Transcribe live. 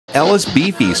Ellis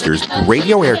Beefeaster's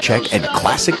Radio Aircheck and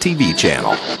Classic TV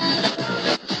channel.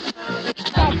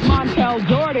 That's Montel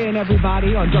Jordan,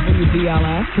 everybody, on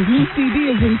WBLS. His new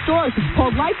CD is in stores. It's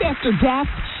called Life After Death.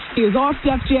 He is off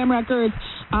Def Jam Records.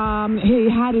 He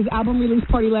had his album release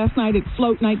party last night at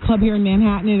Float Nightclub here in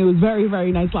Manhattan, and it was very,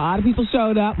 very nice. A lot of people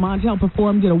showed up. Montel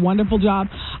performed, did a wonderful job.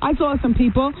 I saw some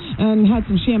people and had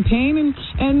some champagne,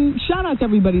 and shout out to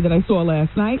everybody that I saw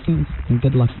last night. And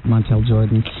good luck, Montel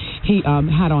Jordan. He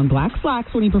had on black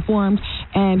slacks when he performed,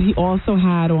 and he also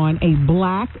had on a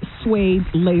black suede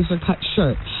laser-cut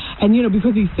shirt. And, you know,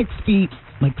 because he's 6 feet,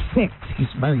 like 6, he's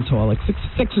very tall, like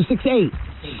 6'6" or 6'8".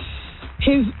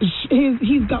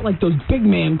 He's got like those big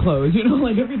man clothes, you know,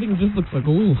 like everything just looks like,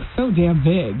 ooh, so damn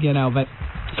big, you know, but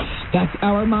that's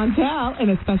our Montel, and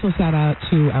a special shout out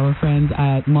to our friends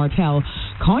at Martel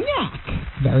Cognac.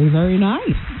 Very, very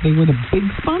nice. They were the big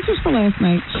sponsors for last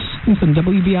night, and some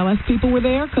WBLS people were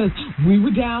there because we were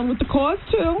down with the cause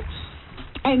too.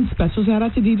 And special shout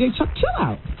out to DJ Chuck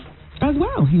Chillout as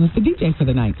well. He was the DJ for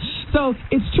the night. So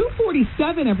it's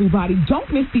 2:47, everybody.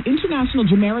 Don't miss the International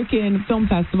Jamaican Film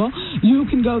Festival. You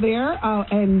can go there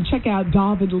and check out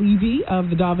David Levy of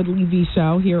the David Levy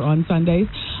Show here on Sundays.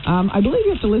 I believe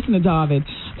you have to listen to David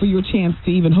for your chance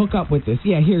to even hook up with this.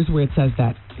 Yeah, here's where it says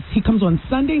that. He comes on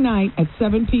Sunday night at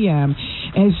 7 p.m.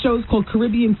 and his show is called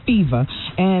Caribbean Fever,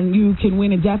 and you can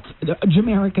win a Def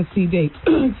Jamaica CD,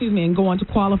 excuse me, and go on to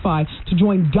qualify to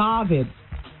join David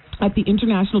at the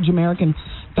International Jamaican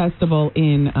Festival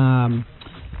in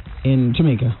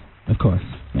Jamaica, of course.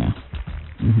 Yeah.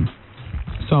 Mm-hmm.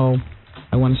 So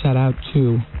I want to shout out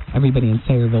to everybody in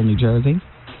Sayreville, New Jersey,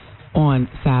 on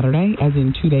Saturday, as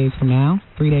in 2 days from now,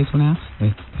 3 days from now.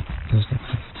 Wait, Thursday.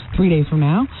 3 days from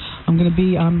now, I'm going to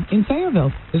be in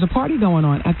Sayreville. There's a party going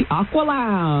on at the Aqua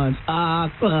Lounge.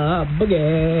 Aqua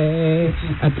Boogie.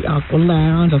 At the Aqua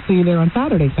Lounge. I'll see you there on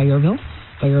Saturday, Sayreville.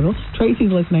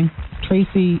 Tracy's listening.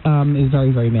 Tracy is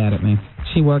very, very mad at me.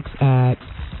 She works at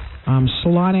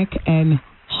Shlonick and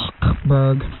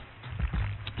Hochberg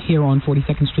here on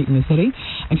 42nd Street in the city.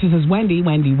 And she says, Wendy.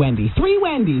 3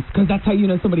 Wendys, because that's how you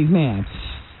know somebody's mad.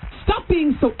 Stop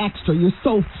being so extra. You're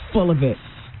so full of it.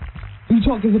 You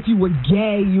talk as if you were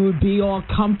gay. You would be all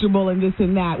comfortable and this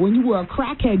and that. When you were a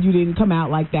crackhead, you didn't come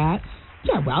out like that.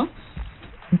 Yeah, well,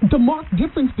 the marked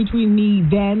difference between me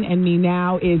then and me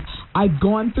now is I've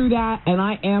gone through that, and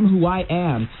I am who I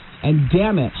am. And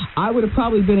damn it, I would have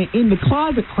probably been an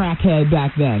in-the-closet crackhead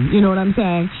back then. You know what I'm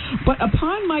saying? But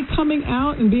upon my coming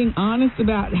out and being honest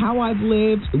about how I've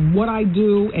lived, what I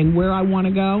do, and where I want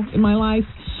to go in my life,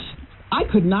 I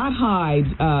could not hide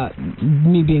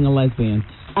me being a lesbian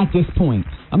at this point.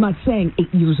 I'm not saying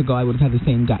 8 years ago I would have had the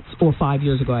same guts, or 5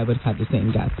 years ago I would have had the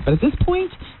same guts. But at this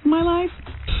point in my life,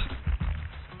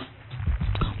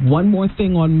 one more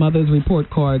thing on Mother's report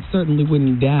card certainly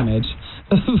wouldn't damage.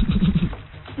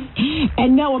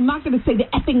 And no, I'm not going to say the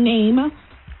effing name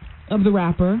of the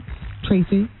rapper,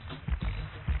 Tracy.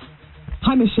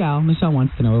 Hi, Michelle. Michelle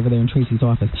wants to know over there in Tracy's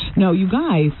office. No, you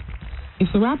guys,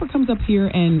 if the rapper comes up here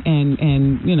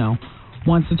and you know,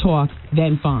 wants to talk,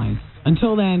 then fine.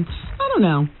 Until then, I don't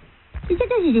know. You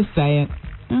think I should just say it?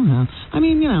 I don't know. I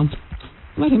mean, you know,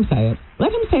 let him say it.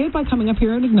 Let him say it by coming up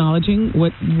here and acknowledging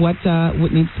what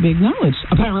needs to be acknowledged.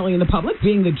 Apparently in the public,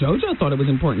 being that JoJo thought it was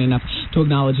important enough to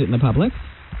acknowledge it in the public.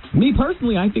 Me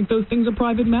personally, I think those things are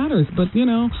private matters. But, you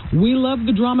know, we love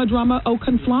the drama, oh,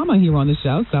 conflama here on the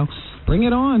show, so bring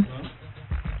it on.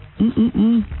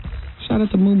 Shout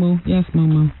out to Moo. Yes,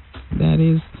 Moo. That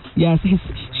is, yes,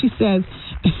 she says,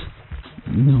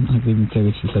 no, I'm not even say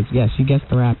what she says. Yes, she gets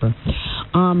the rapper.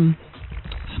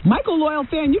 Michael, loyal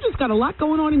fan, you just got a lot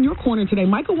going on in your corner today.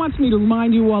 Michael wants me to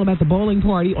remind you all about the bowling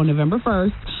party on November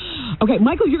 1st. Okay,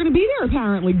 Michael, you're going to be there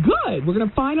apparently. Good. We're going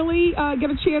to finally get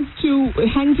a chance to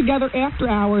hang together after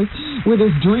hours where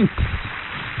there's drinks.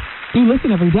 You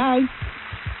listen every day.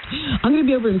 I'm going to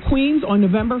be over in Queens on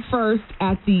November 1st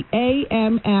at the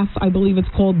AMF, I believe it's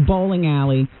called Bowling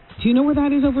Alley. Do you know where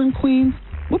that is over in Queens?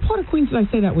 What part of Queens did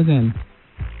I say that was in?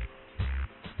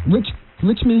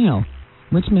 Richmond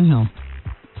Hill.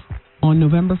 On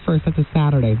November 1st, that's a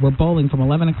Saturday. We're bowling from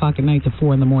 11 o'clock at night to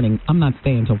 4 in the morning. I'm not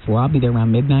staying until 4. I'll be there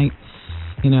around midnight.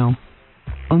 You know,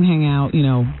 I'll hang out, you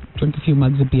know, drink a few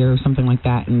mugs of beer or something like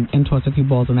that and toss a few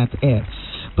balls, and that's it.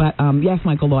 But, yes,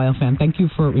 Michael, loyal fan, thank you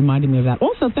for reminding me of that.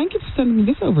 Also, thank you for sending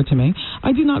this over to me.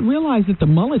 I did not realize that the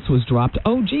Mullets was dropped.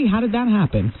 Oh, gee, how did that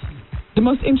happen? The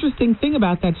most interesting thing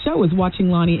about that show is watching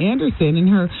Lonnie Anderson in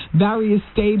her various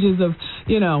stages of,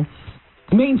 you know,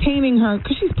 maintaining her,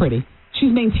 because she's pretty.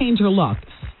 She's maintained her look.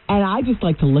 And I just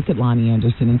like to look at Lonnie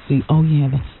Anderson and see, oh, yeah,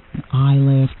 the eye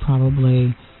lift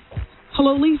probably.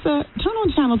 Hello, Lisa. Turn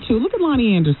on Channel 2. Look at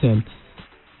Lonnie Anderson.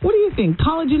 What do you think?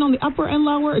 Collagen on the upper and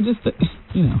lower, or just the,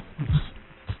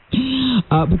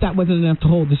 but that wasn't enough to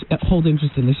hold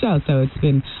interest in the show, so it's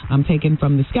been taken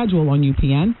from the schedule on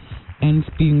UPN, and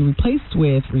it's being replaced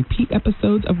with repeat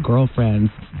episodes of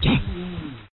Girlfriends. Yes.